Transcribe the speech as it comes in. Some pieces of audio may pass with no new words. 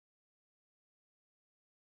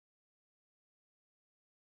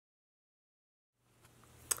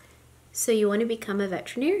So you want to become a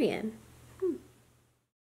veterinarian.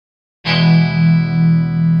 Hi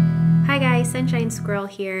guys, Sunshine Squirrel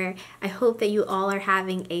here. I hope that you all are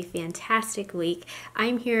having a fantastic week.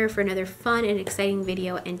 I'm here for another fun and exciting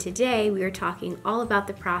video, and today we are talking all about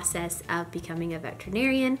the process of becoming a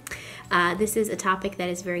veterinarian. This is a topic that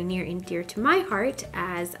is very near and dear to my heart,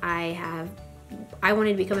 as I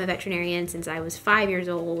wanted to become a veterinarian since I was 5 years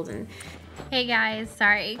old. And hey guys,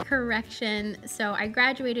 sorry, correction. So I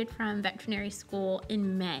graduated from veterinary school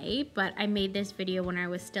in May, but I made this video when I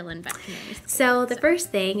was still in veterinary school. So the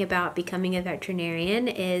first thing about becoming a veterinarian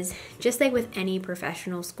is, just like with any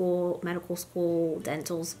professional school, medical school,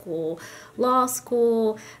 dental school, law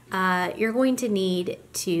school, you're going to need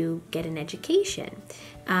to get an education.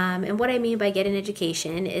 And what I mean by get an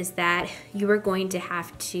education is that you are going to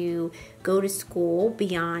have to go to school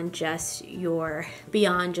beyond just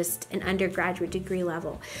an undergraduate degree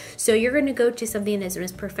level. So you're going to go to something that's known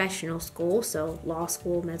as professional school, so law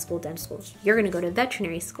school, med school, dental school. You're going to go to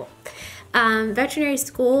veterinary school. Veterinary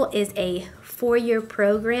school is a 4-year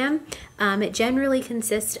program. It generally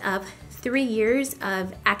consists of 3 years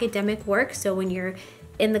of academic work, so when you're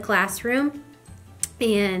in the classroom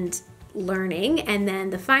and learning, and then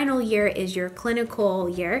the final year is your clinical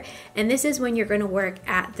year, and this is when you're going to work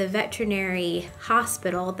at the veterinary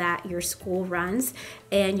hospital that your school runs,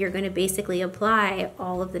 and you're going to basically apply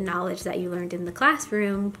all of the knowledge that you learned in the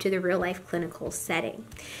classroom to the real life clinical setting.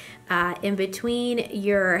 In between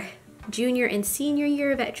your junior and senior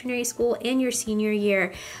year of veterinary school and your senior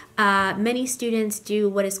year, many students do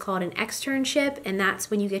what is called an externship, and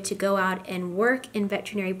that's when you get to go out and work in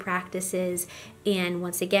veterinary practices, and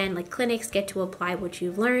once again, like clinics, get to apply what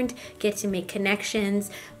you've learned, get to make connections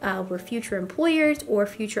with future employers or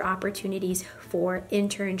future opportunities for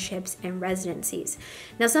internships and residencies.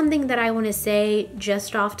 Now, something that I want to say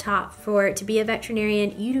just off top, to be a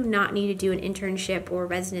veterinarian, you do not need to do an internship or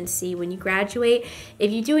residency when you graduate.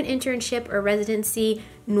 If you do an internship or residency,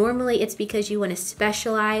 normally it's because you want to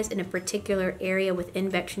specialize in a particular area within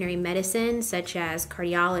veterinary medicine, such as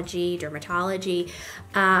cardiology, dermatology.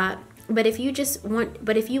 But if you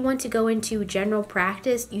want to go into general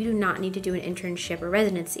practice, you do not need to do an internship or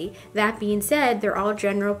residency. That being said, they're all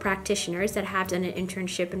general practitioners that have done an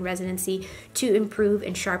internship and residency to improve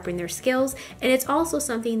and sharpen their skills. And it's also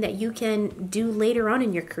something that you can do later on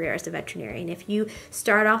in your career as a veterinarian. If you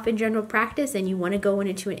start off in general practice and you want to go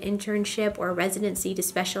into an internship or a residency to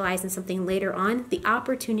specialize in something later on, the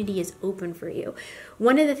opportunity is open for you.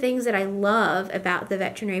 One of the things that I love about the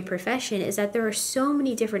veterinary profession is that there are so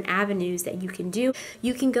many different avenues that you can do.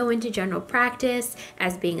 You can go into general practice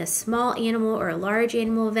as being a small animal or a large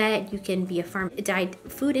animal vet. You can be a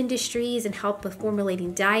food industries and help with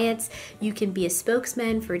formulating diets. You can be a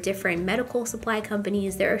spokesman for different medical supply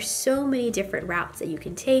companies. There are so many different routes that you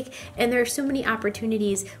can take, and there are so many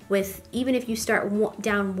opportunities with, even if you start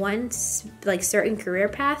down one certain career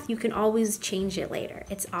path, you can always change it later.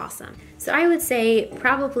 It's awesome. So I would say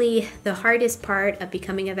probably the hardest part of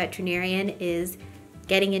becoming a veterinarian is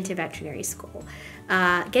getting into veterinary school.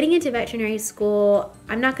 Getting into veterinary school,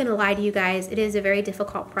 I'm not going to lie to you guys, it is a very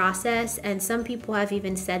difficult process, and some people have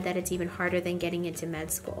even said that it's even harder than getting into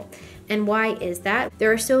med school. And why is that?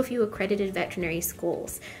 There are so few accredited veterinary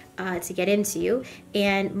schools to get into,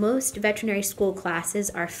 and most veterinary school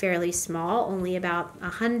classes are fairly small, only about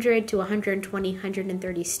 100 to 120,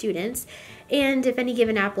 130 students. And if any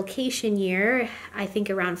given application year, I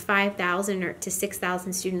think around 5,000 to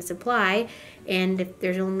 6,000 students apply, and if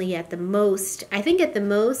there's only at the most, I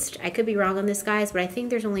could be wrong on this guys, but I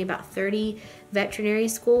think there's only about 30 veterinary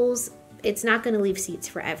schools. It's not going to leave seats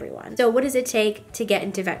for everyone. So what does it take to get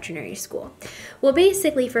into veterinary school? Well,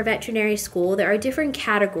 basically for veterinary school, there are different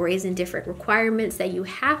categories and different requirements that you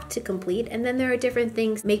have to complete, and then there are different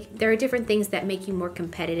things that make you more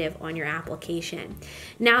competitive on your application.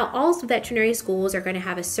 Now, all veterinary schools are going to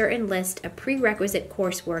have a certain list of prerequisite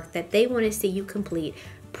coursework that they want to see you complete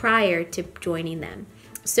prior to joining them.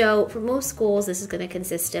 So for most schools, this is going to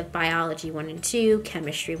consist of biology 1 and 2,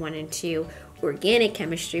 chemistry 1 and 2, organic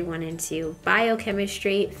chemistry 1 and 2,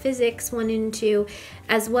 biochemistry, physics 1 and 2,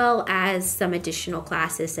 as well as some additional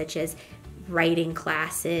classes such as writing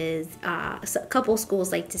classes. A couple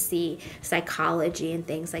schools like to see psychology and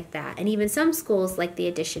things like that. And even some schools like the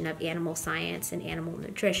addition of animal science and animal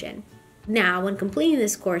nutrition. Now, when completing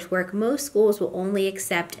this coursework, most schools will only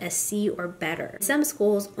accept a C or better. Some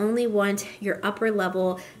schools only want your upper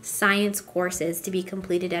level science courses to be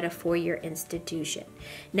completed at a 4-year institution.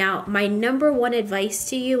 Now, my number one advice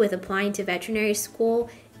to you with applying to veterinary school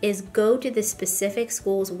is go to the specific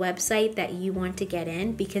school's website that you want to get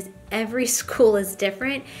in, because every school is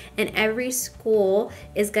different and every school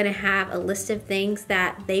is going to have a list of things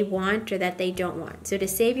that they want or that they don't want. So to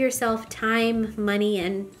save yourself time, money,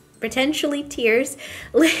 and potentially tears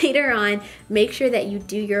later on, make sure that you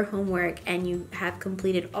do your homework and you have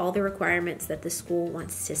completed all the requirements that the school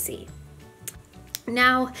wants to see.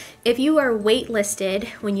 Now, if you are waitlisted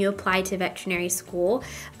when you apply to veterinary school,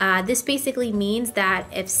 this basically means that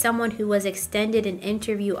if someone who was extended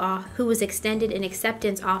an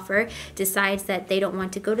acceptance offer decides that they don't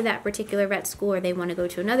want to go to that particular vet school or they want to go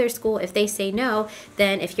to another school, if they say no,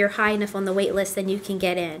 then if you're high enough on the wait list, then you can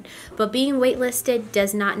get in. But being waitlisted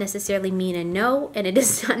does not necessarily mean a no, and it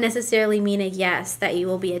does not necessarily mean a yes that you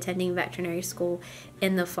will be attending veterinary school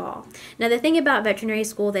in the fall. Now, the thing about veterinary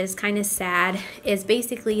school that is kind of sad is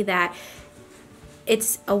basically that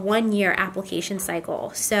it's a 1-year application cycle.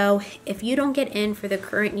 So if you don't get in for the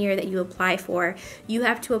current year that you apply for, you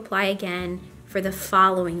have to apply again for the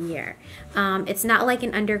following year. It's not like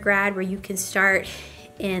an undergrad where you can start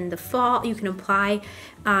in the fall, you can apply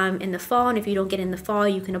in the fall, and if you don't get in the fall,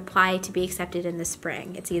 you can apply to be accepted in the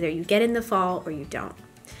spring. It's either you get in the fall or you don't.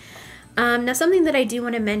 Now, something that I do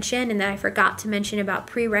want to mention and that I forgot to mention about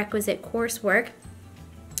prerequisite coursework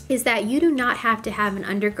is that you do not have to have an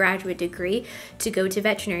undergraduate degree to go to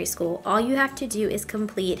veterinary school. All you have to do is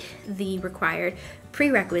complete the required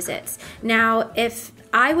prerequisites. Now, if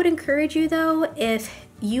I would encourage you though, if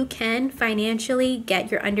you can financially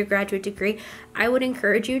get your undergraduate degree, I would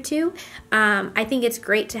encourage you to. I think it's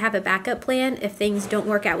great to have a backup plan if things don't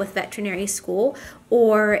work out with veterinary school,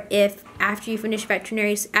 or if after you finish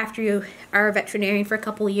after you are a veterinarian for a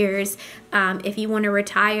couple years, if you want to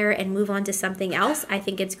retire and move on to something else, I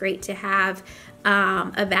think it's great to have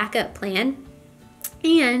a backup plan.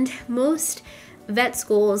 And most vet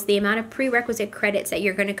schools, the amount of prerequisite credits that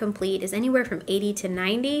you're going to complete is anywhere from 80 to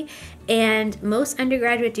 90, and most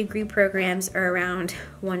undergraduate degree programs are around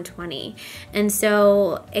 120. And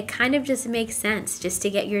so it kind of just makes sense just to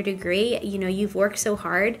get your degree. You know, you've worked so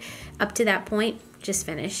hard up to that point, just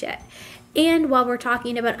finish it. And while we're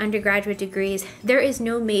talking about undergraduate degrees, there is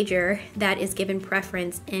no major that is given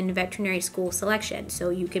preference in veterinary school selection.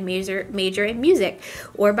 So you can major in music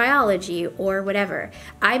or biology or whatever.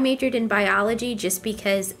 I majored in biology just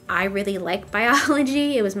because I really like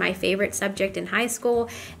biology. It was my favorite subject in high school.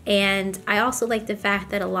 And I also like the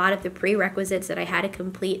fact that a lot of the prerequisites that I had to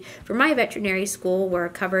complete for my veterinary school were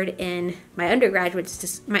covered in my undergraduate,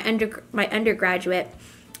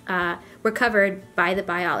 were covered by the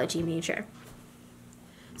biology major.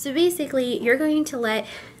 So basically, you're going to let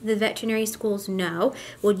the veterinary schools know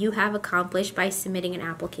what you have accomplished by submitting an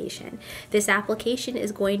application. This application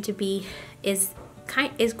is going to be is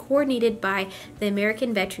coordinated by the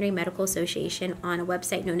American Veterinary Medical Association on a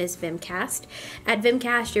website known as VMCAST. At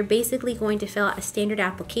VMCAST, you're basically going to fill out a standard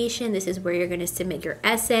application. This is where you're going to submit your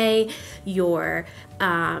essay, your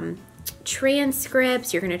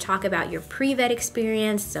transcripts. You're going to talk about your pre-vet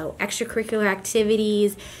experience, so extracurricular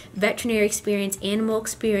activities, veterinary experience, animal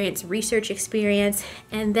experience, research experience,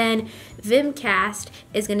 and then VMCAST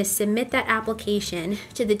is going to submit that application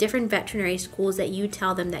to the different veterinary schools that you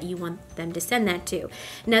tell them that you want them to send that to.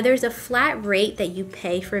 Now, there's a flat rate that you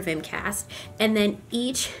pay for VMCAST, and then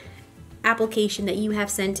each application that you have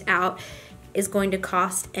sent out is going to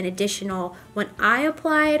cost an additional, when I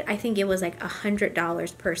applied, I think it was like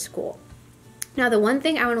 $100 per school. Now, the one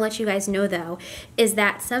thing I want to let you guys know though is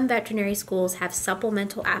that some veterinary schools have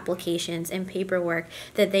supplemental applications and paperwork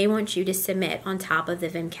that they want you to submit on top of the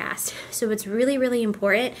VMCAST. So it's really, really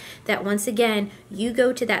important that once again, you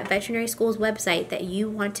go to that veterinary school's website that you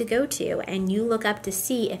want to go to and you look up to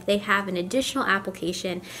see if they have an additional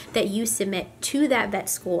application that you submit to that vet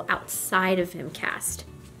school outside of VMCAST.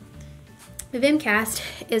 The VMCAST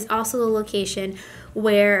is also the location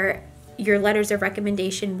where your letters of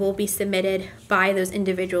recommendation will be submitted by those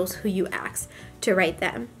individuals who you ask to write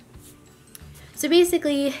them. So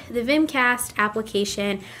basically, the VMCAST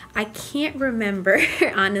application, I can't remember,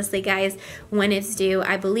 honestly, guys, when it's due.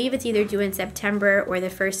 I believe it's either due in September or the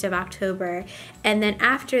 1st of October. And then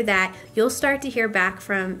after that, you'll start to hear back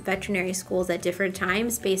from veterinary schools at different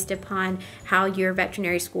times based upon how your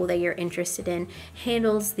veterinary school that you're interested in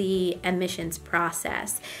handles the admissions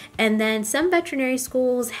process. And then some veterinary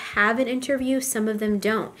schools have an interview, some of them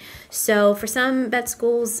don't. So for some vet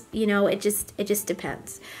schools, you know, it just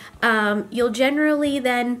depends. You'll generally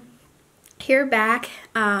then hear back.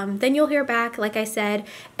 Then you'll hear back, like I said,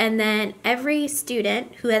 and then every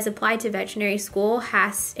student who has applied to veterinary school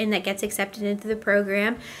and that gets accepted into the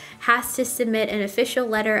program has to submit an official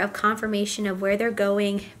letter of confirmation of where they're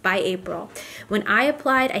going by April. When I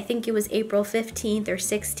applied, I think it was April 15th or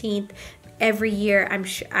 16th. Every year,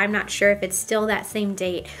 I'm not sure if it's still that same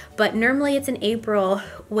date, but normally it's in April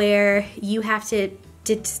where you have to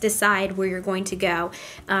decide where you're going to go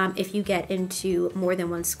if you get into more than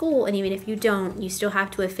one school, and even if you don't, you still have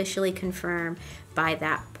to officially confirm by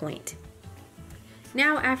that point.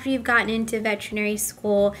 Now, after you've gotten into veterinary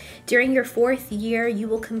school, during your 4th year, you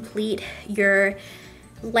will complete your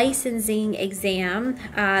licensing exam.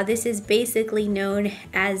 This is basically known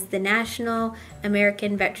as the National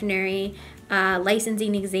American Veterinary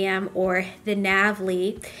Licensing Exam, or the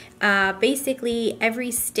NAVLE. Basically,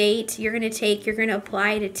 every state you're going to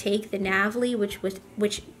apply to take the NAVLE,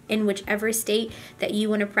 which in whichever state that you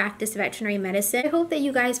want to practice veterinary medicine. I hope that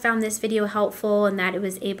you guys found this video helpful and that it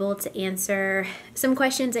was able to answer some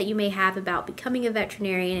questions that you may have about becoming a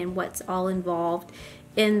veterinarian and what's all involved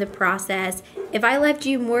in the process. If I left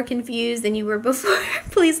you more confused than you were before,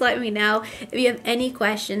 please let me know. If you have any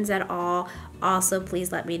questions at all, also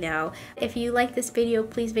please let me know. If you like this video,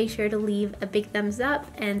 please make sure to leave a big thumbs up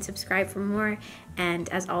and subscribe for more. And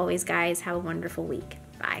as always, guys, have a wonderful week.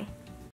 Bye.